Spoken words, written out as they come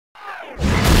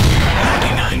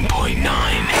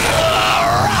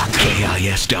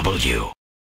KISW.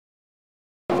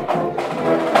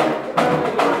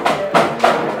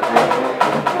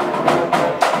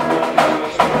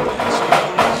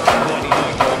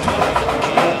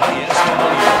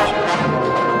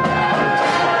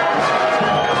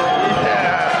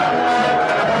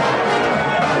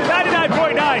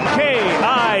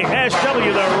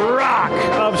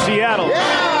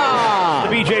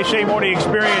 Shea morning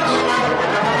experience.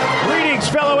 Greetings,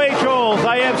 fellow H-holes.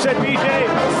 I am said BJ.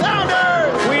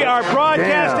 Sounders! We are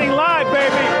broadcasting live,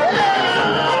 baby.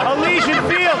 Yeah! Elysian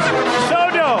Fields,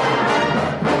 Sodo,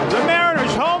 the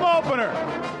Mariners home opener.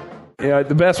 Yeah,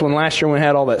 the best one last year when we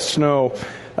had all that snow.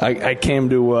 I came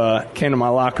to my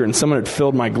locker and someone had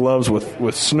filled my gloves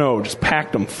with snow, just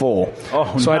packed them full.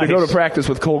 Oh, so I had to nice. go to practice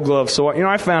with cold gloves. So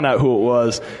I found out who it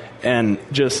was and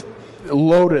just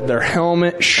loaded their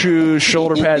helmet, shoes,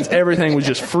 shoulder pads, everything was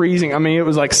just freezing. I mean, it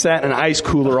was like sat in an ice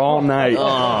cooler all night.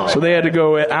 So they had to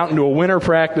go out into a winter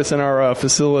practice in our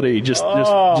facility, just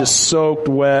soaked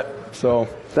wet. So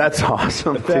that's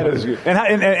awesome. That is good.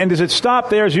 And does it stop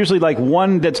there? Is usually like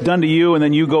one that's done to you, and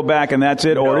then you go back, and that's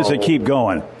it, or does it keep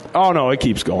going? Oh no, it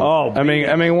keeps going. Oh, I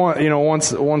mean,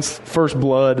 once first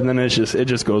blood, and then it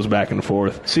just goes back and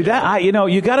forth. See that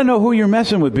you got to know who you're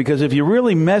messing with, because if you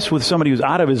really mess with somebody who's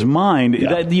out of his mind,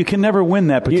 you can never win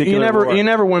that particular. You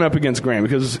never went up against Grant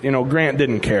because Grant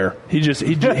didn't care. He'd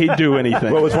do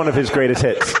anything. What was one of his greatest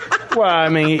hits? Well, I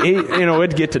mean,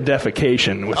 it'd get to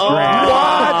defecation with Grant.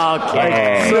 What?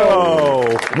 Okay.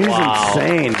 He's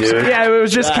insane, dude. Yeah, it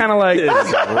was just kind of like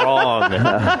wrong.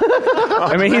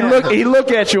 I mean, he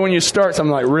look at you when you start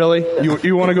something like, really?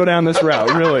 You want to go down this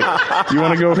route? Really? You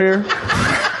want to go here?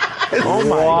 Oh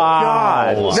my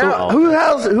God! Now,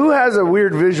 who has a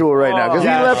weird visual right now? Because he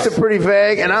left it pretty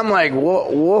vague, and I'm like,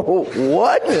 whoa,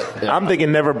 what? I'm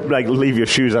thinking never leave your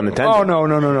shoes on the tent. Oh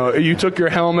no! You took your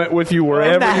helmet with you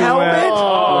wherever you went.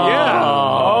 Oh yeah.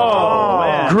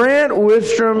 Oh, Grant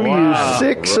Wistrom, you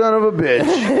sick son of a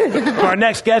bitch. Our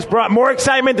next guest brought more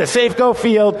excitement to Safeco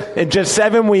Field in just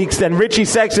 7 weeks than Richie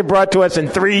Sexton brought to us in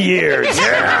 3 years.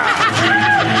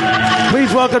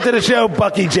 Please welcome to the show,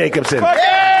 Bucky Jacobsen. What's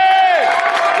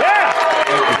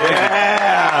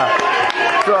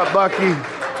up, Bucky?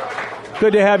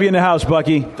 Good to have you in the house,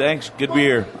 Bucky. Thanks. Good to be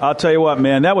here. I'll tell you what,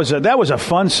 man. That was a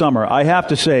fun summer. I have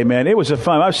to say, man, it was a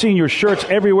fun. I've seen your shirts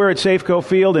everywhere at Safeco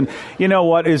Field, and you know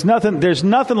what? There's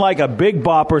nothing like a big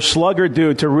bopper slugger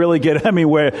dude to really get. I mean,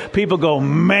 where people go,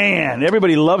 man,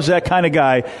 everybody loves that kind of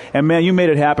guy, and man, you made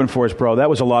it happen for us, bro. That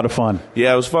was a lot of fun.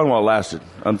 Yeah, it was fun while it lasted.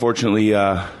 Unfortunately,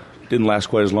 didn't last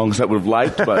quite as long as I would have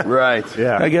liked, but right.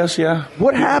 Yeah, I guess, yeah.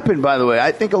 What happened, by the way?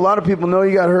 I think a lot of people know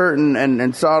you got hurt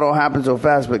and saw it all happen so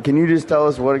fast, but can you just tell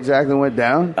us what exactly went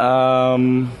down?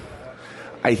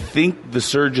 I think the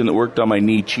surgeon that worked on my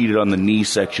knee cheated on the knee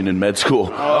section in med school.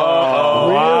 Oh,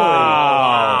 really?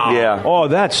 Yeah. Oh,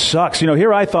 that sucks.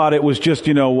 Here I thought it was just,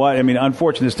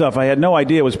 unfortunate stuff. I had no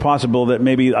idea it was possible that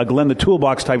maybe a Glenn the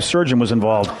Toolbox type surgeon was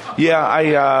involved. Yeah,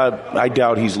 I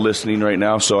doubt he's listening right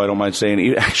now, so I don't mind saying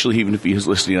it. Actually, even if he is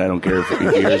listening, I don't care if he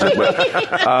hears it.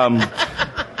 But,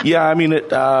 yeah, I mean, it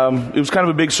was kind of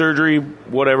a big surgery,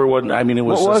 whatever. It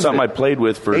was something I played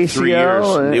with for ACL? 3 years.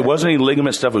 It wasn't any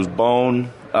ligament stuff. It was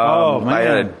bone. Man. I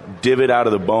had a divot out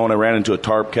of the bone. I ran into a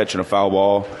tarp catching a foul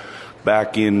ball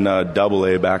back in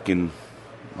AA, back in,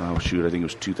 I think it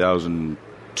was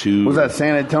 2002. Was that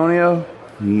San Antonio?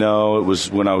 No, it was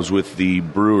when I was with the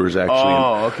Brewers, actually.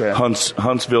 In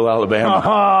Huntsville, Alabama.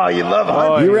 Oh, you love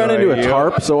Huntsville. You ran into a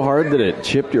tarp so hard that it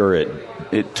chipped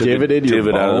It took divoted a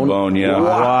divot out of the bone, yeah.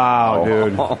 Wow,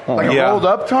 dude. Like a rolled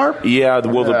up tarp? Yeah,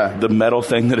 the metal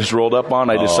thing that it's rolled up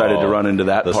on, I decided to run into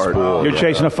that part. You're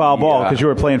chasing a foul ball because you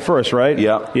were playing first, right?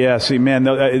 Yeah. Yeah, see, man,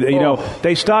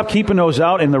 they stopped keeping those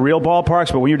out in the real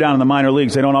ballparks, but when you're down in the minor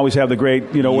leagues, they don't always have the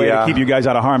great, way to keep you guys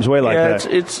out of harm's way like that.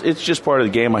 It's just part of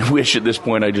the game. I wish at this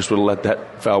point I just would have let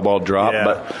that foul ball drop,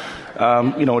 but,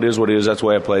 it is what it is. That's the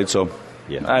way I played, so,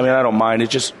 I don't mind.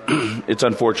 It's just, it's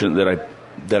unfortunate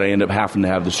that I end up having to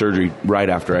have the surgery right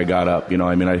after I got up.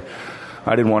 I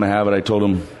didn't want to have it. I told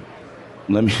him,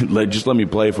 let me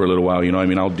play for a little while.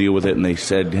 I'll deal with it. And they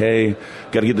said, hey,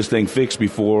 got to get this thing fixed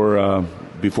before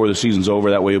the season's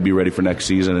over. That way you'll be ready for next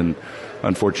season. And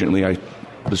unfortunately,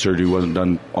 the surgery wasn't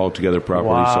done altogether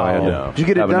properly, so I had to Did you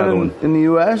get it done in the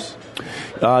U.S.?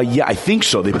 Yeah, I think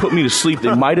so. They put me to sleep.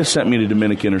 They might have sent me to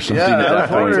Dominican or something at that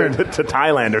point. To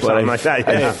Thailand or something like that.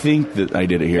 Yeah. I think that I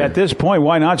did it here. At this point,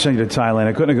 why not send you to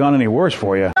Thailand? It couldn't have gone any worse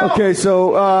for you. Okay,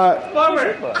 so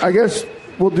I guess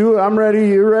we'll do it. I'm ready.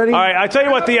 You ready? All right, I tell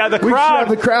you what, the crowd. We should have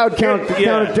the crowd count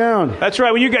it down. That's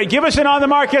right. When you give us an on the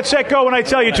mark, get set, go. When I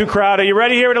tell you to, crowd, are you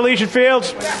ready here at Elysian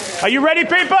Fields? Are you ready,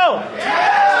 people?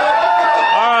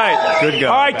 Yeah! right. Good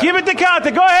go. All right, give it the count.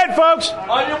 Go ahead, folks.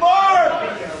 On your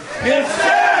mark. Get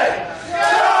set.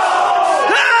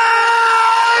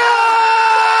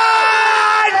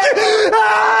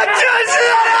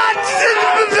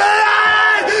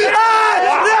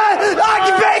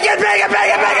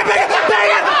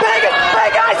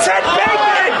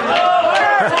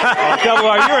 Double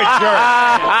R, you're a jerk.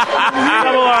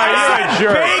 Double R, you're a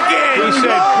jerk. Bacon. He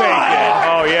said bacon.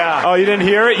 Oh, yeah. Oh, you didn't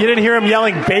hear it? You didn't hear him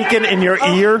yelling bacon in your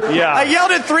ear? Yeah. I yelled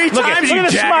it 3 times, Look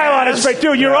at the smile on his face.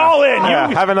 Dude, you're all in.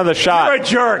 Yeah, have another shot. You're a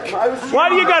jerk. Why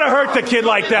do you got to hurt the kid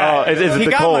like that? Oh, is it He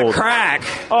the got cold? my crack.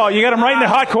 Oh, you got him right in the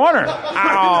hot corner.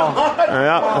 Ow.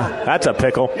 Yeah, that's a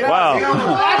pickle. Wow.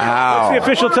 What's the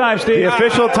official time, Steve? The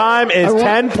official time is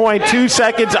 10.2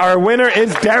 seconds. Our winner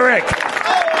is Derek.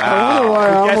 I wonder why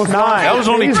I almost lost. That was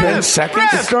only 10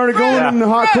 seconds. It started going in the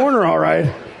hot corner, all right.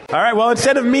 All right, well,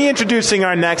 instead of me introducing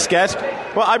our next guest,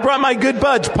 well, I brought my good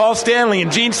buds, Paul Stanley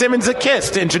and Gene Simmons, a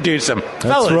kiss to introduce them.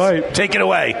 Fellas, right. Take it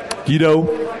away. You know,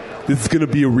 this is going to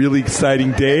be a really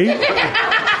exciting day.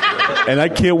 And I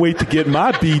can't wait to get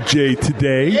my BJ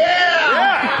today.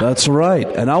 That's right.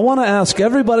 And I want to ask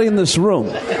everybody in this room,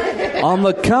 on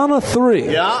the count of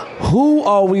 3, who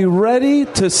are we ready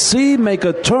to see make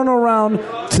a turnaround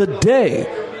today?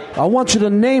 I want you to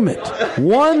name it.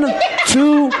 1,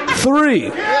 2,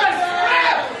 3.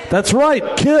 That's right,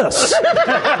 Kiss.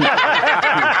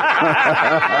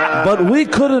 But we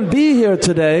couldn't be here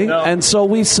today, and so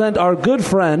we sent our good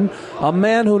friend, a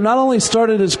man who not only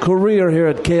started his career here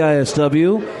at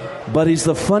KISW, but he's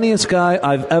the funniest guy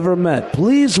I've ever met.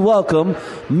 Please welcome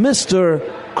Mr.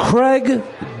 Craig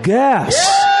Gass.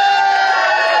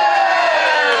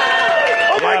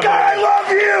 Oh, my God, I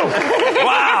love you.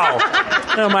 Wow.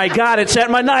 Oh, my God, it's that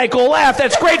maniacal laugh.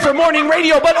 That's great for morning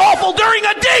radio, but awful during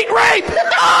a date rape.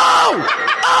 Oh!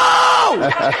 Oh!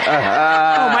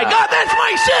 Oh, my God, that's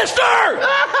my sister.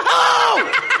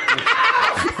 Oh!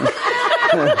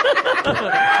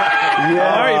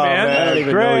 Sorry,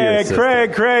 man.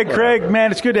 Craig,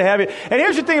 man, it's good to have you. And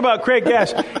here's the thing about Craig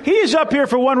Gass. He is up here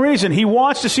for one reason. He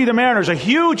wants to see the Mariners, a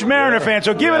huge Mariner fan.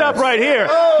 So give it up right here.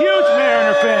 Huge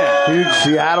Mariner fan. Huge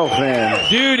Seattle fan.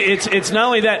 Dude, it's not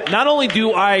only that. Not only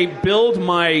do I build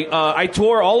my, I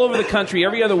tour all over the country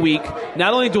every other week.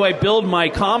 Not only do I build my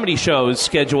comedy shows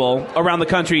schedule around the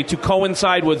country to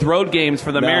coincide with road games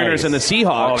for the Mariners and the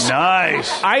Seahawks. Oh,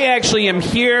 nice. I actually am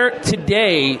here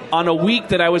today on a week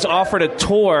that I was offered a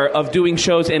tour of doing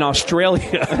shows in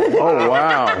Australia. Oh,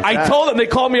 wow. I told them, they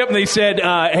called me up and they said,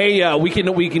 hey, we can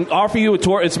offer you a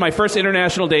tour. It's my first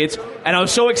international dates. And I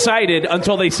was so excited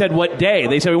until they said what day.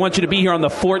 They said, we want you to be here on the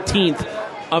 14th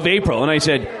of April. And I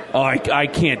said, oh, I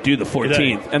can't do the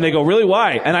 14th. And they go, really,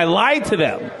 why? And I lied to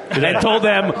them and told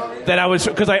them that I was,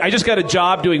 because I just got a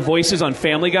job doing voices on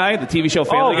Family Guy, the TV show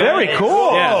Family Guy. Very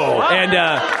cool. Yeah.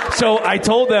 And so I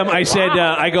told them, I said,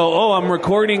 I'm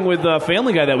recording with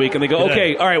Family Guy that week. And they go,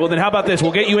 okay, all right, well then how about this?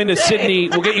 We'll get you into Sydney.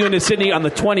 We'll get you into Sydney on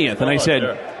the 20th. And I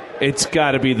said, it's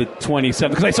got to be the 27th,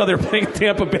 because I saw they were playing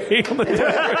Tampa Bay on the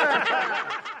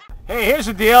 20th. Hey, here's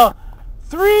the deal.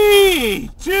 3,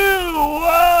 2,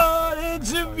 1,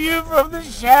 it's a view from the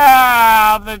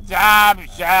shop, the top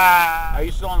shop. Are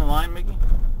you still on the line, Mickey?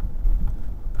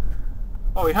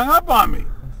 Oh, he hung up on me.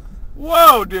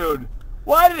 Whoa, dude.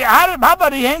 How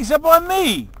about he hangs up on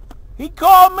me? He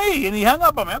called me and he hung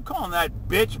up on me. I'm calling that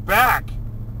bitch back.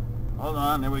 Hold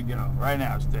on, there we go. Right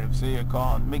now, Steve. See, you're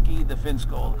calling Mickey the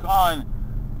Finscold. Calling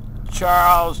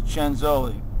Charles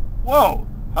Cenzoli. Whoa,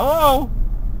 hello?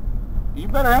 You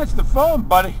better answer the phone,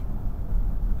 buddy.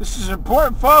 This is an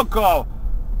important phone call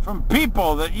from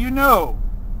people that you know.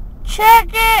 Check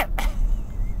it!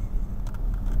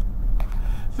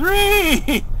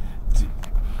 3.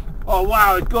 Oh,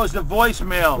 wow, it goes to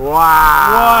voicemail.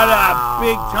 Wow. What a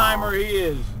big timer he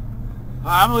is.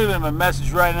 I'm leaving him a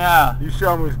message right now. You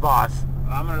show him who's boss.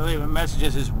 I'm going to leave a message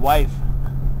as his wife.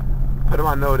 Put him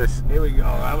on notice. Here we go.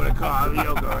 I'm going to call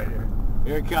Yoko right here.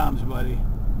 Here it comes, buddy.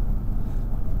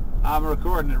 I'm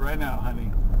recording it right now,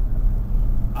 honey.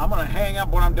 I'm going to hang up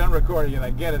when I'm done recording it. I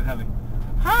get it, honey.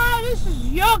 Hi, this is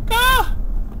Yoko.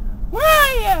 Where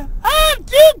are you? I have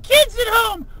 2 kids at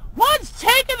home. One's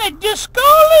taking a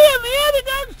Discoli and the other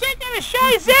one's taking a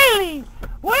Shea.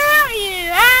 Where are you?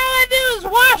 All I do is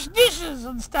wash dishes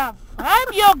and stuff. I'm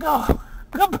Yoko.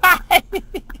 Goodbye.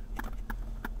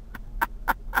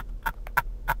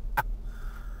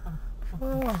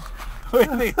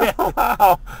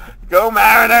 Wow. Go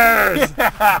Mariners!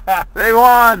 They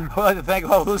won! I'd like to thank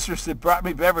all the listeners that brought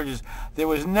me beverages. There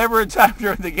was never a time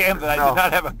during the game that I did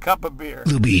not have a cup of beer.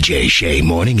 The BJ Shea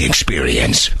Morning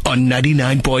Experience on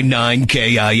 99.9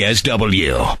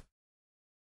 KISW.